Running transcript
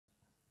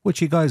What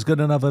you guys,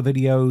 got another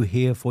video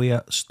here for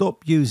you.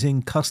 Stop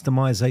using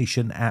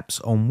customization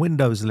apps on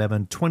Windows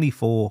 11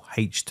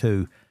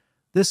 24H2.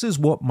 This is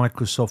what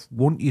Microsoft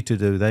want you to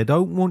do. They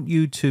don't want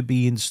you to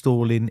be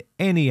installing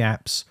any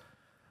apps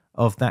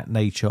of that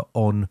nature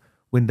on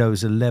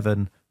Windows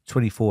 11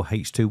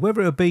 24H2,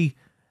 whether it be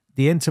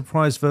the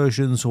enterprise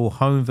versions or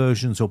home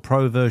versions or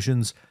pro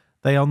versions.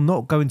 They are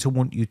not going to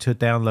want you to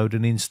download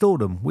and install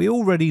them. We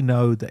already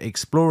know that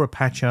Explorer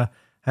Patcher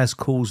has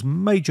caused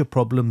major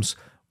problems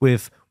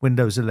with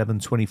Windows 11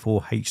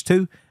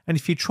 24H2, and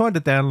if you try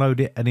to download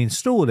it and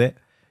install it,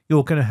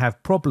 you're going to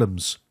have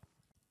problems.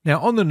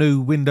 Now, on the new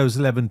Windows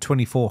 11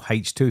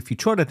 24H2, if you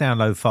try to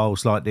download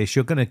files like this,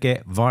 you're going to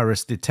get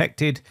virus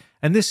detected,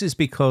 and this is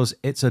because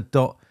it's a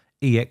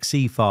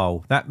 .exe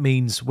file. That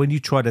means when you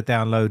try to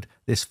download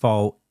this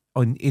file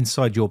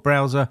inside your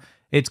browser,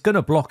 it's going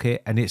to block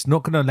it, and it's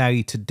not going to allow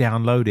you to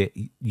download it.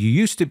 You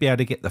used to be able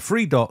to get the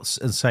three dots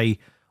and say,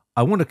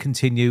 I want to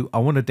continue, I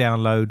want to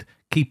download,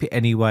 keep it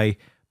anyway,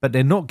 but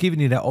they're not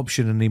giving you that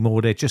option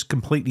anymore. They're just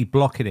completely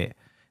blocking it.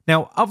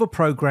 Now, other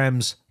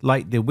programs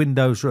like the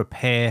Windows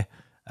Repair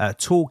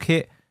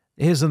Toolkit,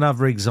 here's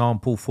another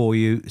example for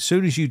you. As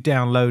soon as you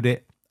download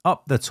it,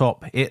 up the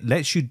top, it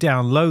lets you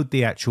download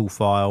the actual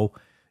file.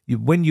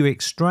 When you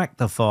extract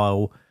the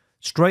file,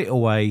 straight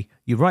away,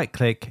 you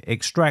right-click,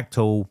 extract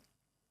all,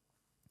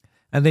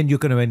 and then you're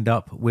going to end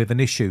up with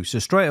an issue. So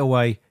straight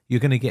away, you're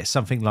going to get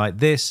something like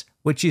this,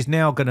 which is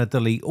now going to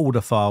delete all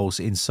the files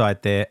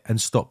inside there and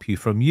stop you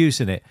from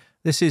using it.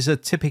 This is a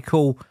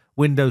typical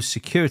Windows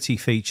security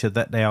feature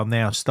that they are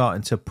now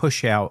starting to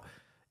push out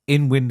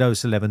in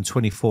Windows 11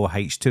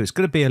 24H2. It's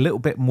going to be a little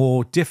bit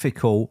more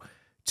difficult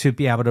to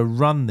be able to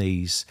run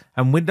these,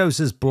 and Windows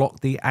has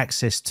blocked the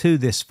access to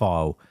this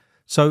file.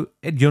 So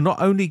you're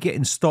not only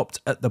getting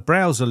stopped at the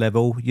browser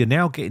level, you're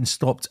now getting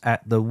stopped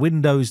at the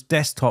Windows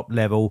desktop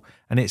level,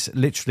 and it's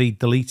literally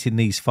deleting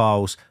these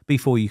files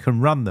before you can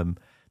run them.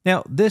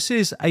 Now, this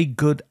is a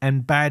good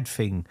and bad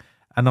thing,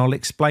 and I'll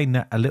explain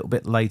that a little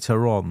bit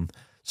later on.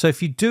 So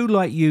if you do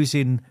like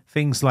using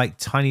things like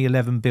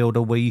Tiny11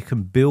 Builder, where you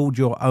can build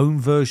your own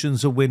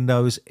versions of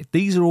Windows,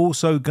 these are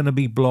also going to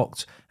be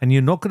blocked, and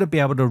you're not going to be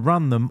able to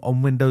run them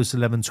on Windows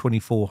 11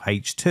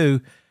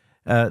 24H2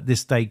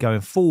 this day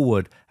going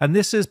forward. And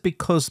this is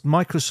because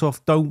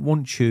Microsoft don't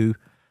want you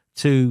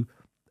to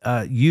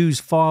use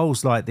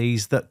files like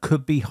these that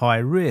could be high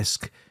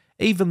risk.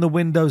 Even the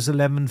Windows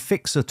 11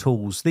 fixer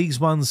tools, these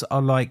ones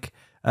are like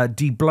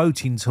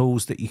debloating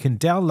tools that you can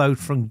download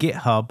from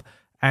GitHub,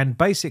 and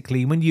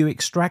basically when you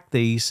extract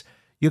these,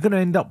 you're going to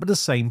end up with the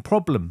same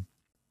problem.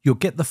 You'll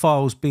get the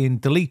files being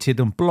deleted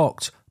and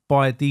blocked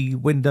by the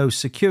Windows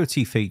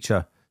security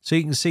feature. So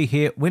you can see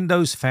here,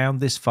 Windows found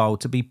this file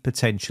to be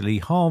potentially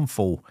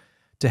harmful.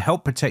 To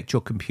help protect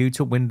your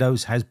computer,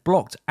 Windows has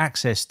blocked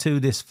access to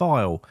this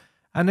file,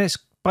 and it's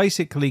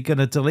basically going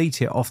to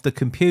delete it off the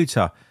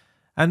computer.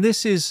 And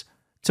this is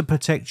to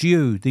protect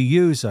you, the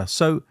user.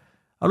 So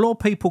a lot of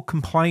people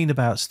complain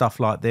about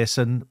stuff like this,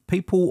 and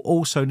people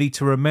also need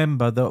to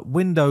remember that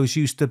Windows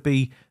used to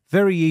be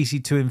very easy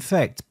to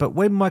infect, but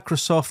when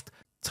Microsoft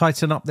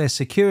tighten up their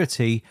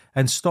security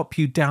and stop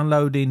you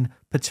downloading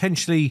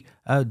potentially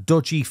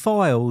dodgy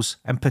files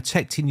and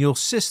protecting your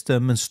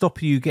system and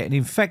stopping you getting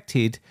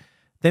infected,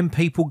 then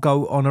people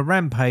go on a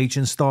rampage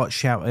and start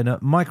shouting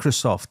at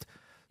Microsoft.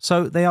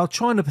 So they are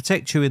trying to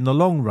protect you in the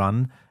long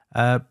run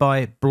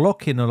by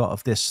blocking a lot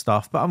of this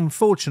stuff. But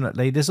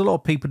unfortunately, there's a lot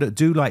of people that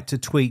do like to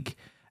tweak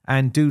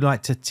and do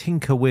like to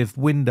tinker with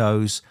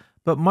Windows.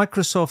 But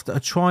Microsoft are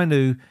trying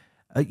to,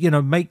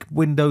 make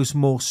Windows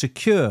more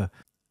secure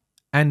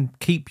and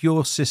keep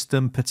your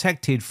system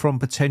protected from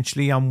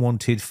potentially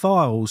unwanted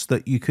files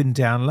that you can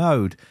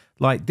download.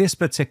 Like this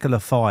particular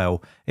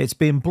file, it's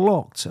been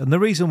blocked. And the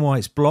reason why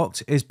it's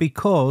blocked is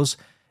because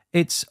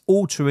it's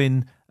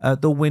altering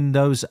the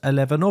Windows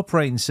 11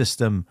 operating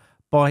system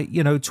by,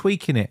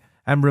 tweaking it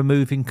and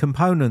removing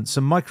components.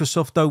 And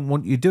Microsoft don't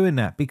want you doing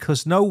that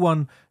because no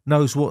one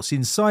knows what's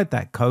inside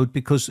that code,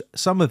 because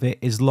some of it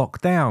is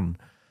locked down.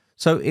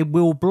 So it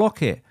will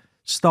block it.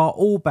 Start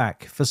all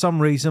back. For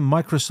some reason,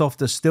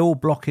 Microsoft are still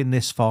blocking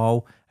this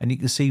file, and you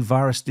can see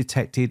virus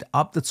detected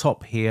up the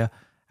top here,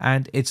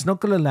 and it's not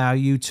going to allow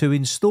you to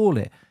install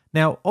it.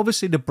 Now,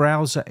 obviously the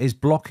browser is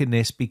blocking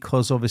this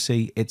because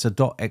obviously it's a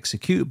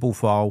 .executable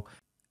file,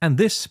 and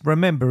this,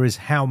 remember, is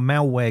how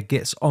malware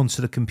gets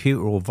onto the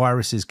computer, or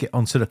viruses get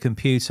onto the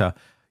computer.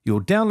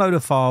 You'll download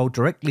a file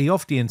directly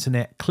off the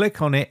internet,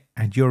 click on it,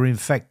 and you're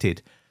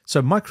infected.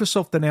 So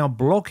Microsoft are now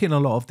blocking a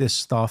lot of this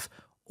stuff,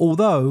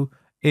 although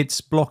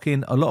it's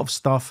blocking a lot of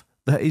stuff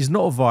that is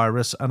not a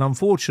virus, and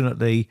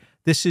unfortunately,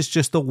 this is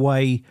just the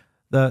way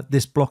that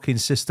this blocking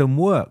system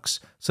works.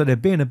 So they're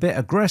being a bit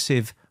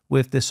aggressive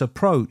with this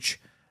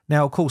approach.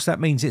 Now, of course, that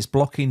means it's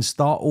blocking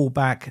Start All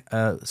Back,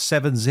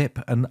 7-Zip,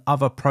 and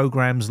other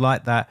programs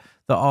like that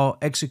are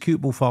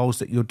executable files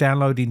that you're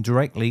downloading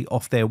directly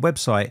off their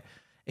website.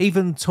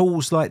 Even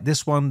tools like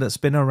this one that's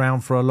been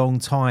around for a long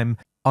time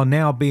are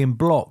now being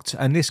blocked,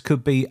 and this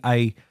could be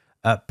a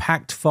a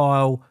packed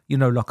file, you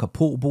know, like a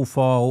portable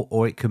file,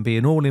 or it can be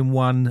an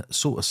all-in-one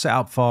sort of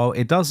setup file.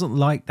 It doesn't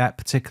like that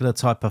particular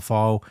type of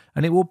file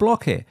and it will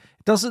block it.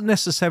 It doesn't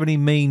necessarily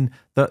mean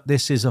that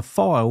this is a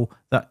file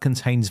that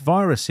contains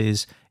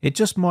viruses. It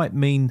just might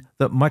mean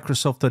that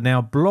Microsoft are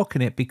now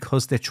blocking it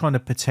because they're trying to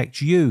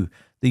protect you,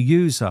 the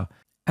user.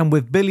 And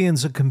with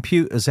billions of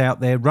computers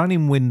out there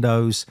running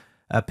Windows,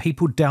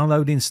 people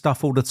downloading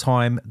stuff all the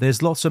time,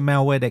 there's lots of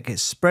malware that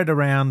gets spread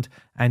around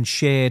and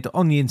shared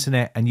on the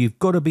internet, and you've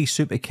got to be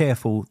super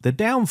careful. The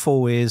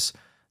downfall is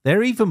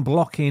they're even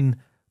blocking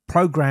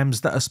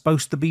programs that are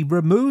supposed to be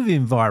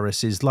removing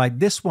viruses like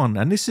this one,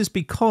 and this is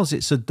because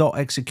it's a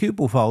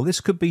 .executable file. This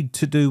could be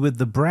to do with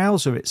the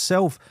browser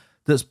itself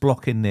that's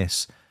blocking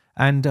this.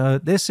 And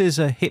this is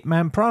a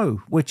Hitman Pro,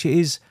 which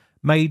is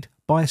made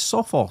by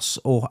Sophos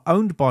or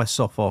owned by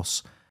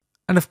Sophos.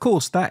 And of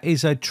course, that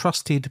is a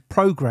trusted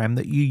program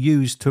that you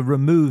use to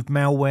remove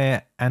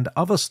malware and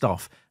other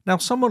stuff. Now,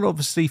 someone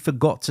obviously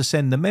forgot to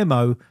send the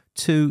memo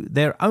to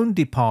their own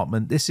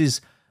department. This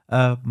is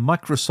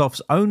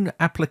Microsoft's own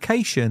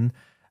application,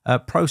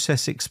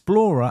 Process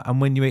Explorer. And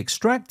when you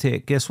extract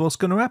it, guess what's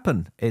going to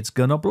happen? It's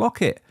going to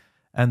block it.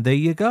 And there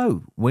you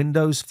go.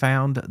 Windows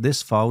found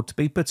this file to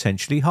be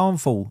potentially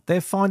harmful.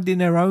 They're finding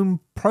their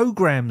own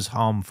programs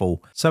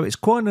harmful. So it's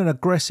quite an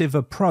aggressive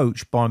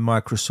approach by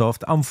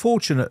Microsoft.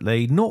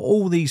 Unfortunately, not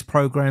all these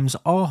programs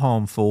are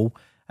harmful,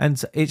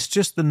 and it's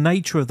just the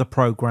nature of the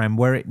program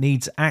where it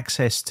needs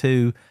access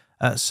to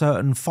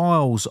certain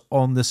files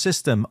on the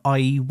system,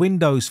 i.e.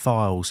 Windows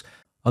files.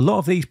 A lot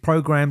of these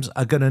programs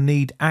are going to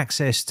need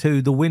access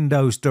to the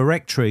Windows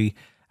directory,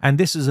 and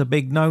this is a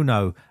big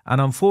no-no. And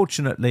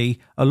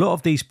unfortunately, a lot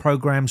of these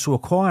programs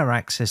require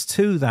access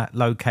to that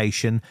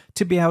location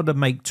to be able to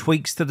make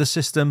tweaks to the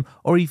system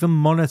or even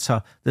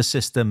monitor the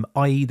system,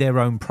 i.e. their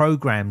own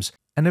programs.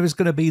 And there is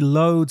going to be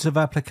loads of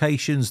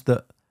applications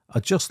that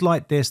are just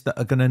like this that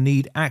are going to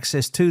need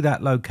access to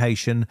that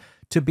location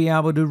to be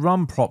able to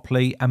run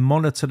properly and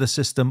monitor the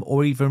system,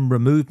 or even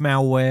remove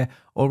malware,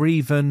 or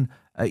even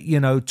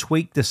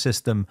tweak the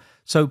system.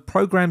 So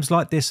programs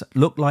like this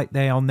look like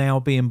they are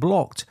now being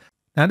blocked.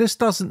 Now, this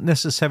doesn't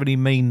necessarily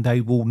mean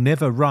they will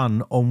never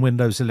run on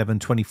Windows 11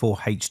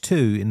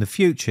 24H2 in the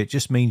future. It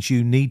just means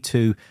you need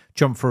to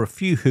jump for a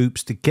few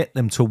hoops to get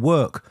them to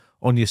work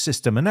on your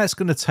system. And that's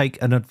going to take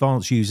an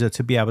advanced user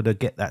to be able to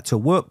get that to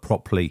work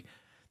properly.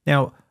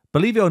 Now,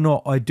 believe it or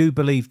not, I do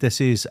believe this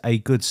is a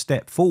good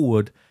step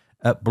forward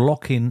at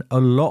blocking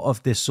a lot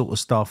of this sort of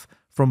stuff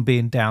from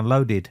being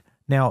downloaded.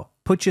 Now,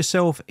 put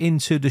yourself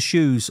into the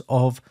shoes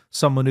of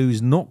someone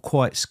who's not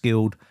quite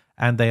skilled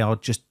and they are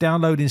just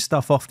downloading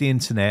stuff off the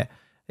internet.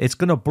 It's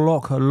going to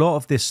block a lot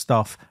of this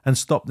stuff and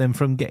stop them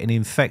from getting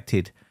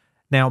infected.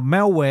 Now,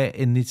 malware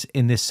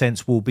in this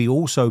sense will be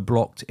also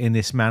blocked in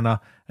this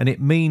manner, and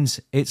it means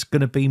it's going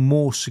to be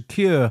more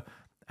secure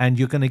and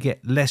you're going to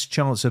get less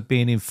chance of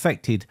being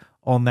infected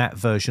on that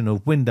version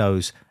of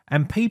Windows.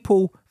 And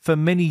people for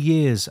many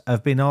years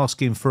have been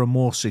asking for a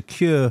more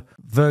secure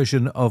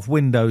version of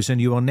Windows, and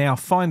you are now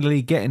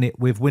finally getting it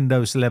with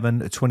Windows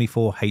 11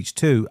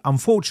 24H2.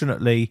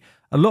 Unfortunately,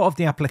 a lot of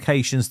the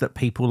applications that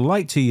people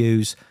like to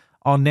use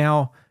are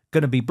now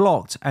going to be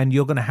blocked, and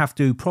you're going to have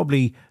to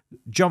probably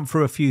jump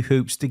through a few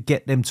hoops to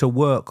get them to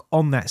work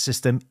on that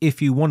system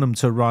if you want them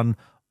to run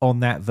on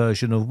that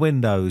version of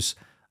Windows.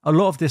 A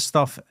lot of this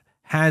stuff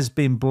has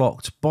been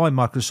blocked by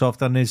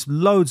Microsoft, and there's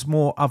loads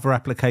more other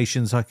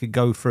applications I could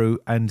go through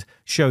and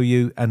show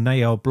you, and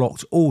they are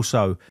blocked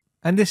also.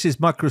 And this is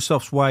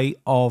Microsoft's way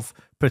of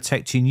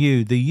protecting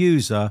you, the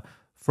user,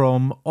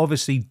 from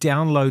obviously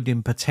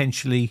downloading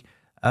potentially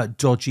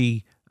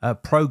dodgy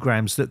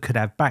programs that could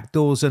have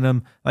backdoors in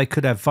them. They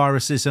could have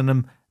viruses in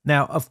them.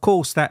 Now, of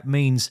course, that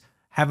means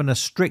having a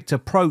strict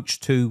approach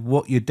to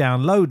what you're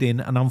downloading,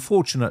 and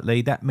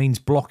unfortunately that means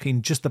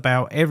blocking just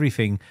about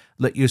everything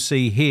that you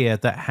see here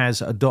that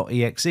has a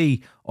 .exe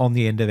on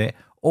the end of it,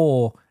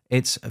 or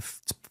it's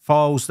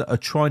files that are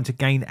trying to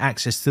gain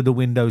access to the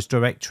Windows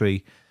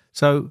directory.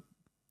 So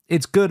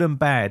it's good and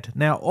bad.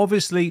 Now,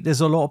 obviously,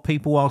 there's a lot of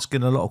people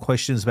asking a lot of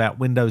questions about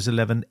Windows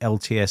 11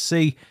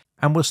 LTSC,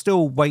 and we're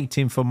still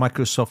waiting for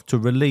Microsoft to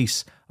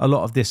release a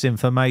lot of this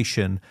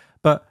information.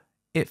 But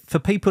for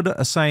people that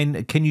are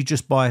saying, can you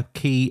just buy a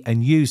key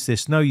and use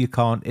this? No, you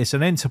can't. It's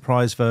an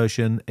enterprise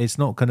version. It's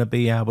not going to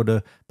be able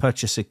to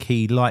purchase a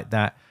key like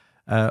that.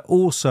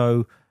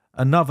 Also,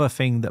 another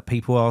thing that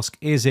people ask,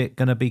 is it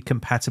going to be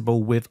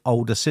compatible with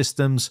older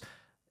systems?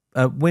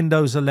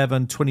 Windows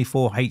 11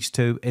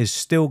 24H2 is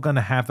still going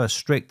to have a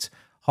strict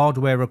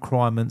hardware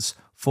requirements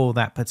for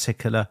that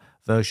particular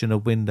version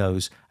of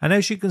Windows. And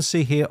as you can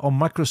see here on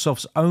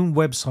Microsoft's own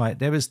website,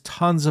 there is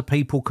tons of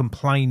people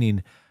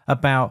complaining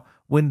about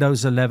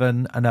Windows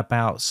 11 and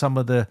about some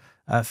of the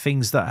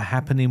things that are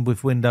happening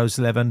with Windows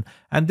 11.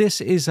 And this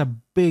is a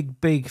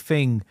big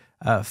thing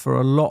for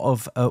a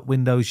lot of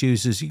Windows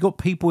users. You've got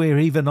people here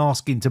even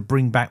asking to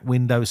bring back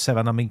Windows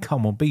 7. I mean,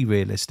 come on, be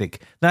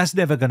realistic. That's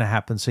never going to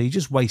happen. So you're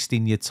just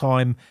wasting your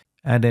time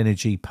and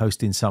energy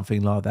posting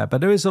something like that.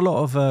 But there is a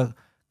lot of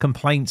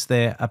complaints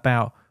there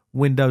about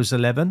Windows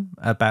 11,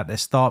 about their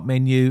start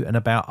menu and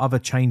about other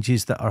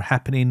changes that are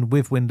happening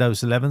with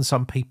Windows 11.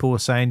 Some people are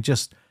saying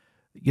just,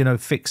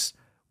 fix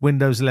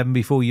Windows 11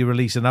 before you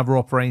release another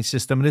operating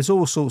system. And there's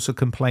all sorts of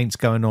complaints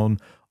going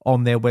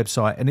on their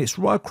website. And it's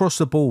right across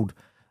the board.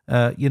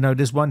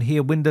 There's one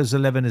here, Windows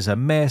 11 is a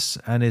mess,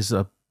 and there's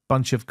a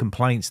bunch of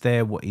complaints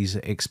there, what he's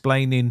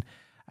explaining.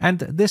 And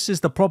this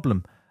is the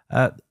problem.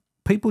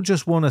 People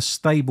just want a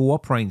stable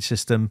operating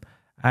system,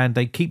 and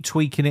they keep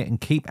tweaking it and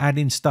keep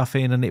adding stuff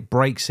in, and it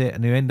breaks it,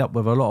 and you end up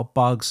with a lot of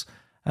bugs.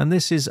 And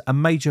this is a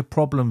major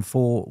problem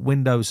for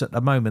Windows at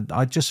the moment.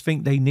 I just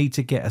think they need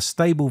to get a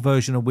stable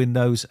version of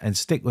Windows and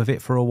stick with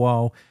it for a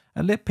while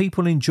and let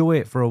people enjoy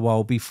it for a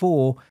while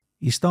before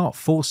you start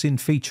forcing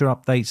feature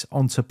updates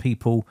onto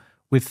people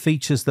with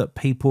features that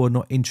people are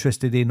not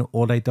interested in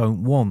or they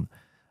don't want.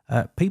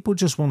 People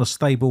just want a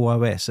stable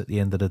OS at the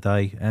end of the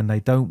day, and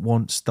they don't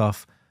want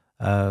stuff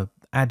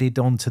added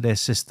onto their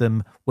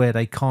system where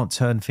they can't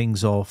turn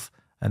things off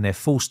and they're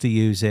forced to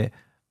use it.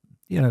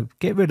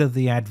 Get rid of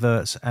the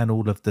adverts and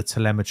all of the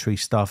telemetry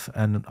stuff,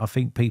 and I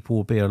think people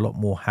will be a lot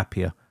more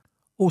happier.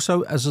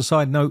 Also, as a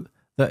side note,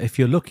 that if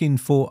you're looking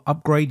for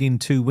upgrading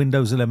to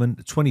Windows 11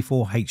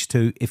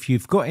 24H2, if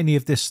you've got any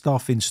of this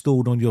stuff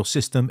installed on your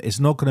system, it's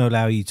not going to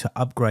allow you to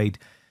upgrade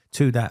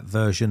to that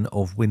version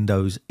of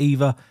Windows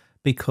either,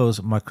 because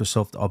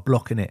Microsoft are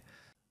blocking it.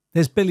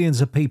 There's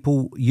billions of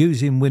people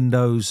using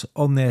Windows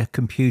on their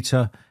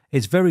computer.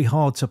 It's very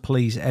hard to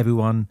please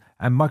everyone,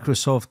 and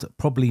Microsoft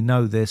probably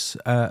know this.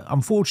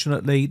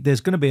 Unfortunately,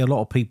 there's going to be a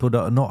lot of people that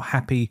are not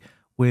happy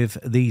with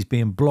these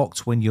being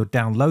blocked when you're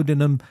downloading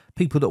them,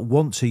 people that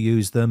want to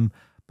use them,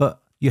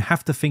 but you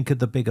have to think of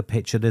the bigger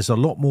picture. There's a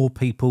lot more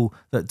people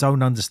that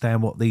don't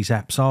understand what these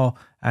apps are,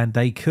 and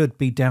they could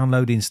be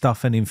downloading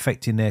stuff and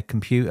infecting their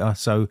computer.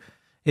 So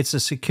it's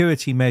a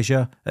security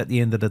measure at the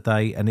end of the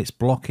day, and it's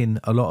blocking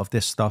a lot of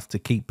this stuff to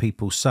keep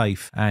people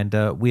safe.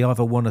 And we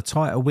either want a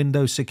tighter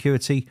Windows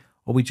security,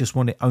 or we just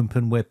want it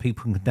open where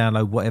people can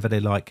download whatever they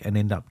like and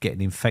end up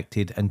getting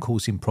infected and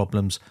causing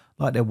problems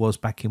like there was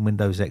back in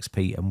Windows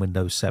XP and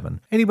Windows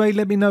 7. Anyway,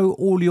 let me know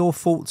all your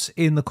thoughts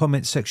in the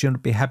comments section.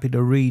 I'd be happy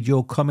to read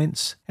your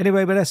comments.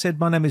 Anyway, with that said,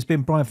 my name has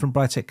been Brian from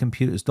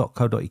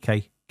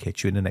BritecComputers.co.uk.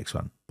 Catch you in the next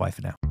one. Bye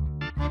for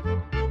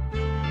now.